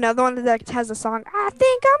should do another one that has a song. I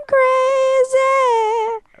think I'm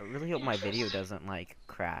crazy. I really hope my video doesn't like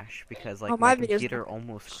crash because like Oh, my my video's computer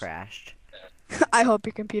almost crashed. I hope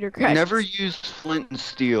your computer crashes. Never use flint and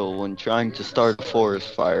steel when trying to start a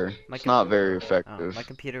forest fire. My It's not very effective. My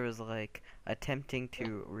computer was like attempting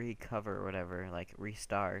to recover or whatever, like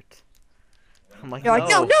restart. I'm like, You're like,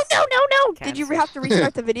 no. Did you Cancel. have to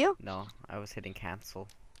restart the video? No, I was hitting cancel.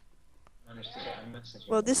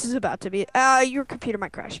 Well, this is about to be. Your computer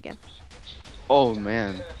might crash again. Oh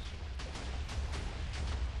man.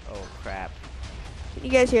 Oh crap. Can you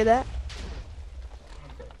guys hear that?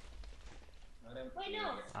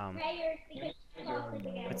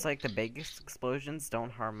 It's like the biggest explosions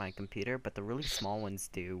don't harm my computer, but the really small ones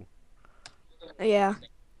do. Yeah.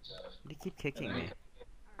 You keep kicking me.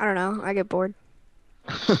 I don't know. I get bored.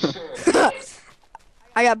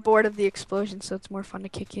 I got bored of the explosion, so it's more fun to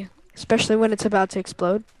kick you, especially when it's about to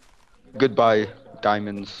explode. Goodbye,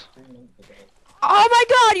 diamonds. Oh my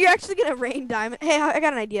God! You're actually gonna rain diamond. Hey, I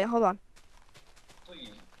got an idea. Hold on.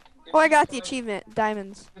 Oh, I got the achievement.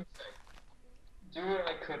 Diamonds. Do it,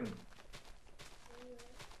 I couldn't.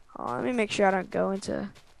 Oh, let me make sure I don't go into.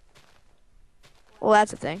 Well,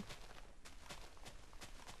 that's a thing.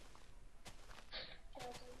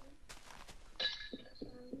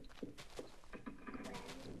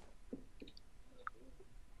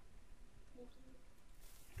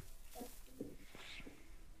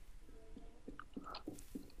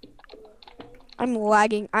 I'm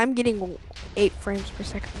lagging. I'm getting 8 frames per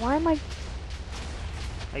second. Why am I?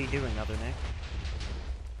 How you doing, Other Nick?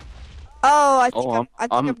 Oh, I think Oh,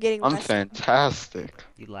 I'm getting I'm less. fantastic.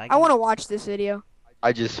 You lagging? I want to watch this video.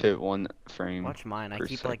 I just hit 1 frame. Watch mine. I per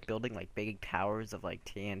keep like second. building like big towers of like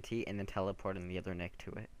TNT and then teleporting the Other Nick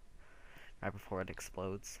to it right before it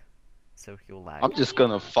explodes, so he'll lag. I'm just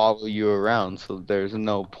gonna follow you around, so there's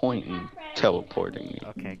no point in teleporting me.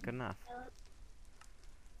 Okay, good enough.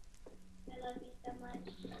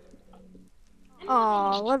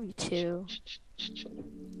 Oh, love you too.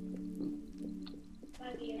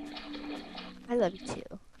 I love you too.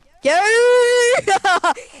 Yeah!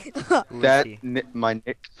 Who is That he? my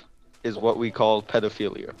nick is what we call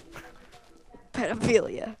pedophilia.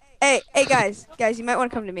 Pedophilia. Hey, guys, you might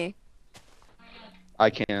want to come to me. I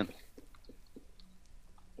can't.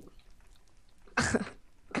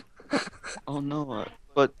 Oh no,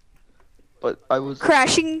 but I was.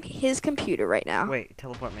 Crashing his computer right now. Wait,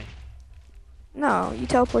 teleport me. No, you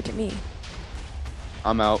teleport to me.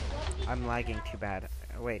 I'm out. I'm lagging too bad.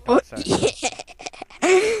 Wait, Oh, don't start.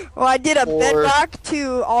 well, I did a Or- bedrock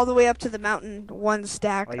to all the way up to the mountain, 1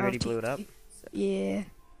 stack. Oh, you of already blew it up? TNT. So, yeah.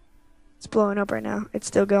 It's blowing up right now. It's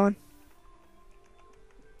still going.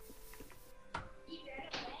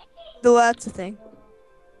 That's the thing.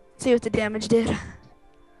 See what the damage did.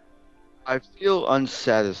 I feel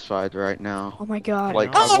unsatisfied right now. Oh my God.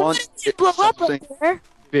 Like, Oh, I want what did you blow up something there?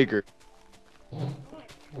 bigger.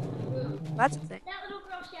 That's the thing.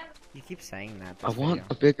 You keep saying that. I this want video.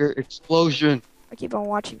 a bigger explosion. I keep on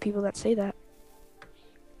watching people that say that.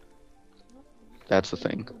 That's the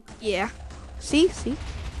thing. Yeah. See?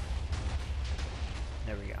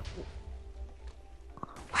 There we go.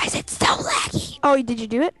 Why is it so laggy? Oh, did you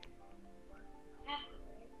do it?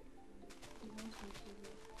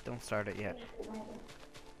 Don't start it yet.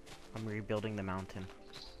 I'm rebuilding the mountain.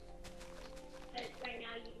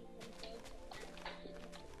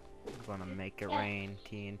 I'm gonna make it rain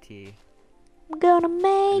TNT. I'm gonna And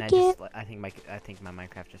make it. I think my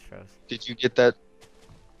Minecraft just froze. Did you get that?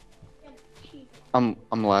 I'm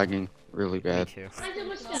lagging really Me bad. too.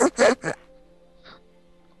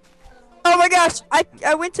 Oh my gosh!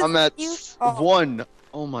 I went to I'm at you. Oh. 1.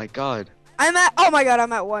 Oh my god. Oh my God!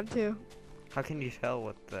 I'm at 1 too. How can you tell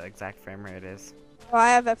what the exact frame rate is? Oh, I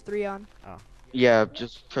have F3 on. Yeah,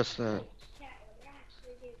 just press that.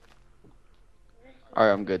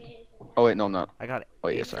 Alright, I'm good. Oh wait, no, I'm not. I got Oh,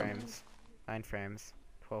 8 yes, I am. frames, 9 frames,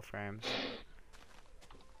 12 frames.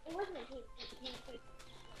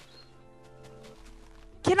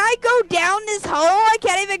 Can I go down this hole? I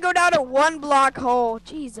can't even go down a 1 block hole.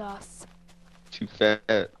 Jesus. Too fat.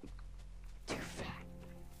 Too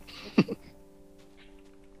fat.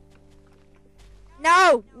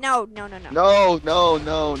 No. No, no, no, no, no,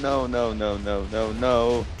 no, no, no, no,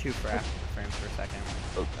 no. 2 frames per second.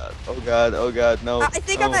 Oh god, oh god, oh god, no. I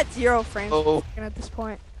think no. I'm at 0 frames per Oh. second at this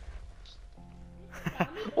point.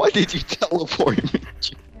 Why did you teleport me?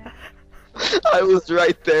 I was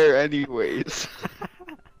right there anyways.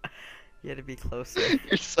 You had to be closer.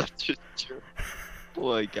 You're such a jerk.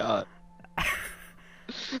 Oh my god.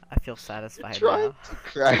 I feel satisfied Trying now. to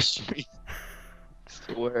crash me.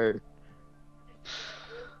 I swear.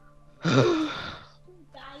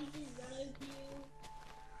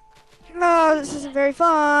 No, this isn't very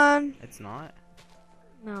fun. It's not.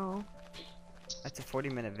 No. That's a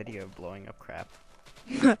 40-minute video of blowing up crap.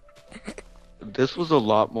 This was a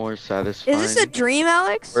lot more satisfying. Is this a dream,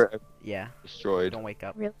 Alex? Where I Yeah. destroyed. Don't wake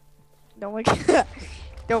up. Don't wake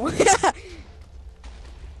Don't wake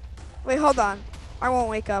Wait, hold on. I won't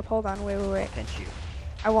wake up. Hold on. Wait. Pinch you.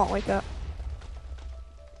 I won't wake up.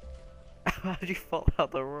 How did you fall out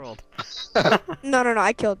of the world? No.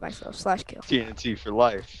 I killed myself. /kill. TNT for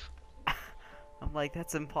life. I'm like,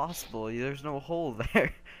 that's impossible. There's no hole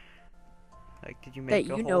there. Like, did you make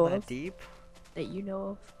That a you hole know that of. deep? That you know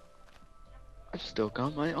of. I've still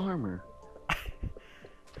got my armor.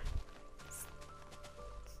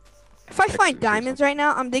 If I find Exorcism. diamonds right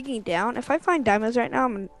now, I'm digging down. If I find diamonds right now,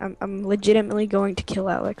 I'm legitimately going to kill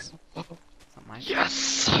Alex. It's not mine.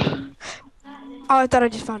 Yes! Oh, I thought I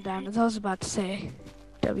just found diamonds. I was about to say,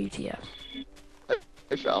 WTF.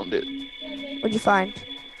 I found it. What'd you find?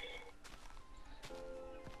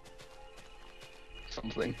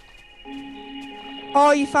 Something.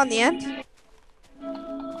 Oh, you found the end?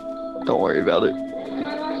 Don't worry about it.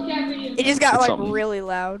 It just got It's like something. really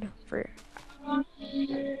loud for.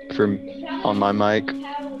 On my mic.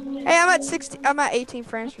 Hey, I'm at 18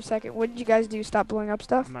 frames per second. What did you guys do? Stop blowing up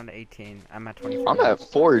stuff? I'm at 18. I'm at 24. I'm at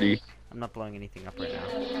 40. I'm not blowing anything up right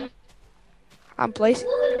now. I'm placing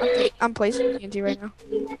TNT right now.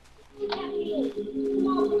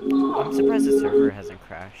 I'm surprised the server hasn't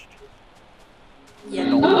crashed. Yeah.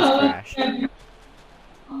 It almost crashed.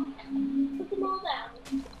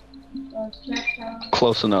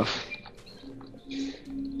 Close enough.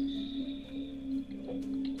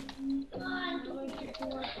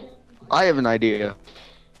 I have an idea.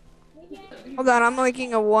 Hold on, I'm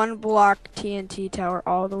making a 1-block TNT tower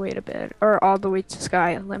all the way to bed, or all the way to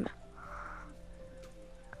sky limit.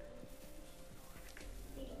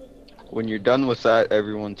 When you're done with that,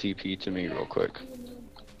 everyone TP to me real quick.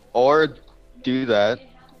 Or do that.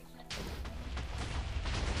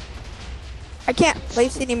 I can't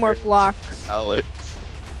place any more blocks. Alex.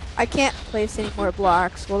 I can't place any more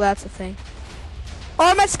blocks. Well, that's the thing. Oh,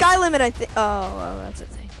 I'm at sky limit, I think. Oh, well, that's the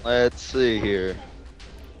thing. Let's see here.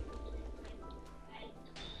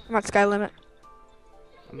 I'm at sky limit.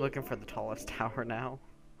 I'm looking for the tallest tower now.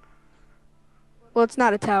 Well, it's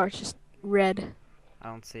not a tower, it's just red. I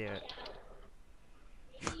don't see it.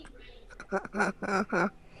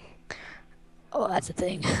 Oh, that's the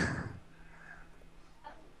thing.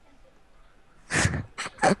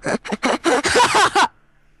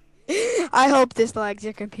 I hope this lags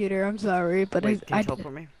your computer. I'm sorry, but Wait, can I you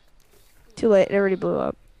teleport me? too late. It already blew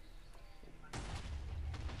up.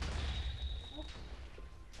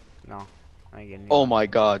 No. I ain't getting Oh my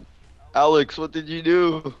god. Alex, what did you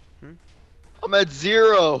do? Hmm? I'm at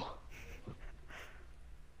 0.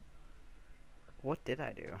 What did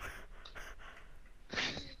I do?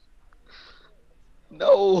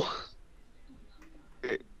 No.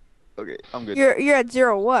 Okay, I'm good. You're at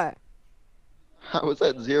 0 what? I was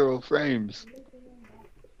at 0 frames.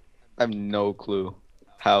 I have no clue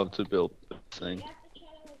how to build this thing.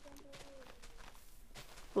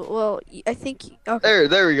 Well, I think okay.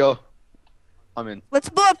 There we go. I'm in. Let's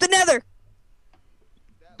blow up the Nether.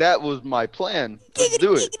 That was my plan. Let's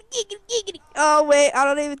do it. Oh wait, I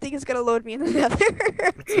don't even think it's gonna load me in the Nether.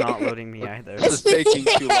 It's not loading me either. This is taking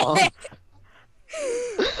too long.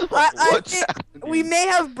 I What's think happening? we may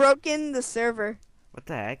have broken the server. What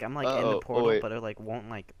the heck? I'm like in the Uh-oh, portal, wait. but it like won't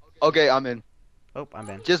like. Okay, I'm in. Oh, I'm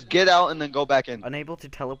in. Just get out and then go back in. Unable to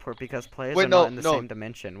teleport because players Wait, are no, not in the no. same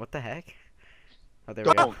dimension. What the heck? Oh, there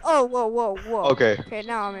we Don't. go. Oh, whoa. Okay. Okay,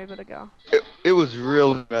 now I'm able to go. It was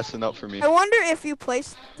really messing up for me. I wonder if you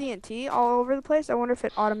place TNT all over the place, I wonder if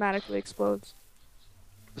it automatically explodes.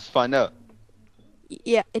 Let's find out.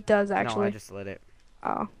 Yeah, it does No, I actually. just lit it.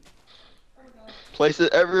 Oh. Place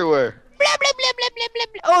it everywhere. Blah, blah, blah, blah, blah, blah,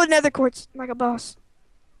 blah. Oh, Nether quartz, like a boss.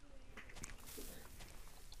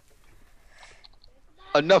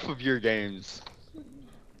 Enough of your games.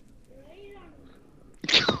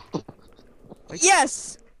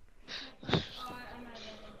 Yes.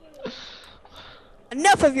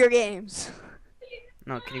 Enough of your games.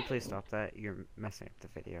 No, can you please stop that? You're messing up the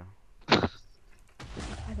video. I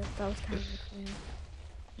thought that was kind of the plan.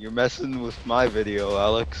 You're messing with my video, I'm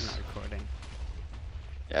Alex. not recording.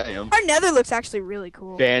 Yeah, I am. Our nether looks actually really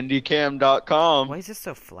cool. Bandycam.com. Why is this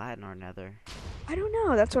so flat in our nether? I don't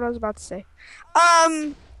know. That's what I was about to say.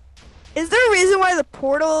 Is there a reason why the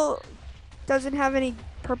portal doesn't have any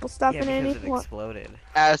purple stuff Yeah, in it because it anymore? exploded.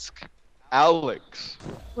 Ask Alex.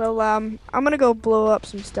 Well, I'm gonna go blow up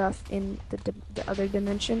some stuff in the other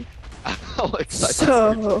dimension. Alex, I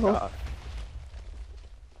So- totally forgot.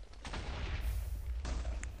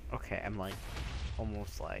 Okay, I'm like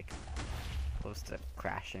almost like close to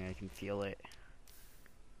crashing. I can feel it.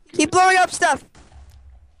 Keep blowing up stuff.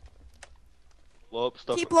 Blow up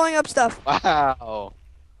stuff. Keep blowing up stuff. Wow.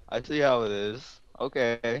 I see how it is.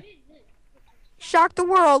 Okay. Shock the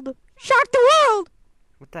world. Shock the world.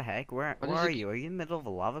 What the heck? Where What where is are it? you? Are you in the middle of a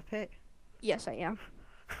lava pit? Yes, I am.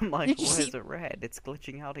 I'm like, Did you why see- is it red? It's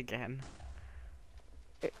glitching out again.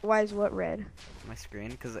 Why is what red? My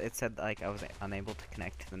screen, because it said like I was unable to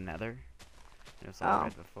connect to the nether. It was all Oh.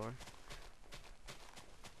 red before.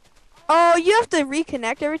 Oh, you have to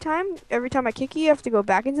reconnect every time. Every time I kick you, you have to go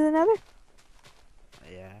back into the nether.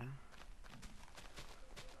 Yeah.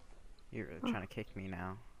 You're trying to kick me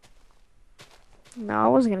now. No, I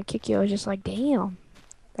wasn't gonna kick you. I was just like, damn,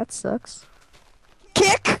 that sucks.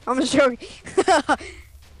 Kick! I'm just joking.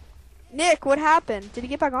 Nick, what happened? Did he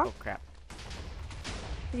get back on? Oh crap!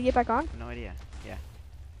 Did he get back on? No idea. Yeah.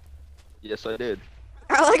 Yes, I did.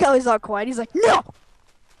 I like how he's all quiet. He's like, no!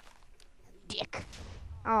 Dick.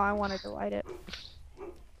 Oh, I wanted to light it.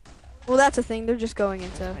 Well, that's a thing. They're just going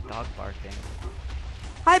into... My dog barking.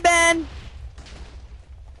 Hi, Ben!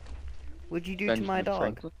 What'd you do to my Benjamin dog?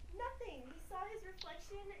 Franklin? Nothing. He saw his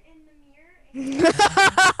reflection in the mirror.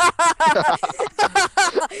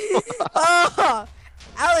 Oh,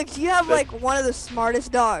 Alex, you have like one of the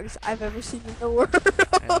smartest dogs I've ever seen in the world.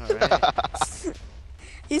 I know, right?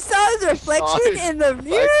 He saw his reflection his in the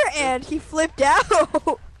mirror reflection. and he flipped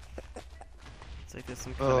out. It's like there's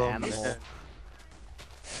some kind Oh, of animal. man.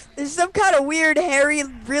 There's some kind of weird, hairy,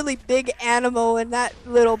 really big animal in that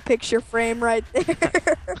little picture frame right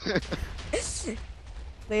there.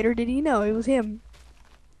 Later did he know it was him.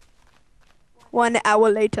 1 hour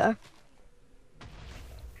later.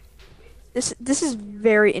 This is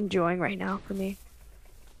very enjoying right now for me.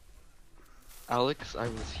 Alex, I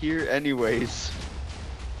was here anyways.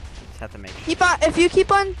 Just have to make sure Keep on if you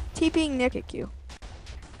keep on TPing Nick at you.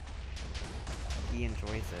 he enjoys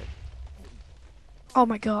it. Oh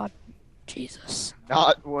my god. Jesus.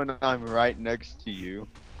 Not when I'm right next to you.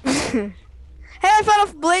 Hey, I found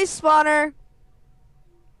a blaze spawner.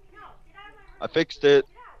 I fixed it.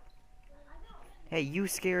 Hey, you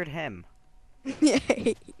scared him.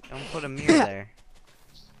 Yay. Don't put a mirror there.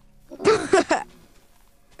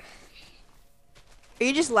 Are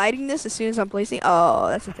you just lighting this as soon as I'm placing? Oh,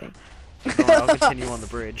 that's the thing. Don't worry, I'll continue on the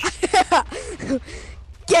bridge.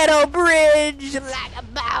 Ghetto bridge, like a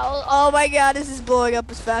bow. Oh my god, this is blowing up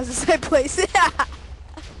as fast as I place it.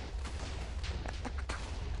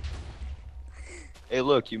 Hey,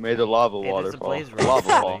 look, you made a lava Hey, there's a waterfall. blaze A lava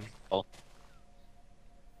rolling. wall.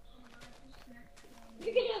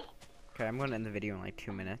 Okay, I'm gonna end the video in like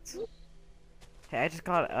 2 minutes. Hey, I just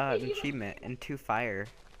got an achievement into fire.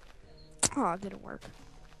 Oh, it didn't work.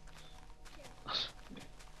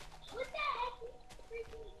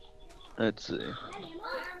 Let's see.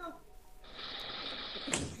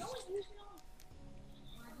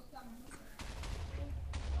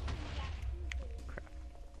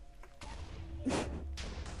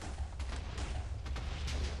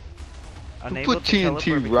 Unable Put to teleport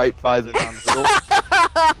TNT because right the by place the is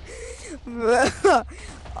on middle.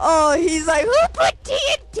 Oh, he's like, who put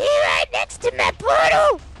TNT right next to my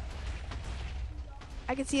portal?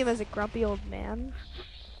 I can see him as a grumpy old man.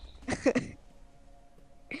 I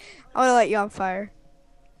want to light you on fire.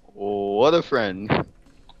 What a friend.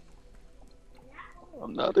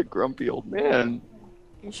 I'm not a grumpy old man.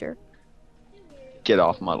 You sure? Get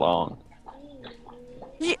off my lawn.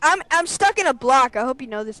 I'm stuck in a block. I hope you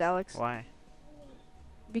know this, Alex. Why?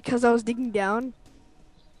 Because I was digging down.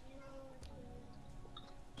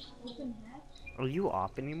 Are you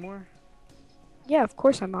op anymore? Yeah, of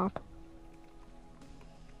course I'm op.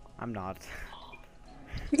 I'm not.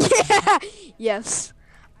 Yeah. Yes.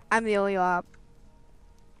 I'm the only op.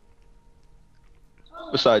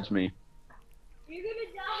 Besides me. You're gonna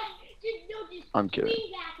die. Just don't just I'm kidding.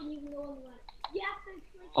 lean back and you can go on the ladder. You have to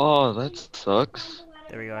switch Oh, that sucks. on the ladder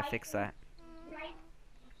There we go, I fixed that. right.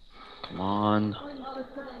 Come on.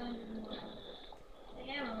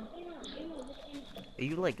 Are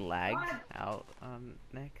you like lagged out,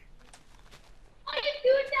 Nick? I just do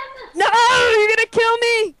No, you're gonna kill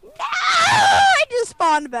me! No! I just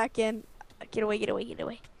spawned back in. Get away, get away, get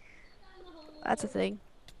away. That's a thing.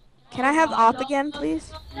 Can I have op again,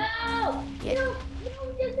 please? No! Yeah. No,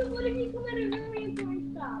 just what if you come at a really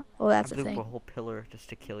important stop? Oh, that's I a blew up a thing. whole pillar just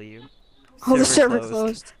to kill you. Oh, the server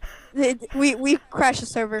closed. We crashed the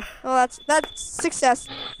server. Oh, that's success.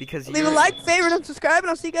 Because Leave a you're- like, favorite, and subscribe, and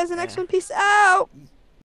I'll see you guys in the next Yeah. one. Peace out.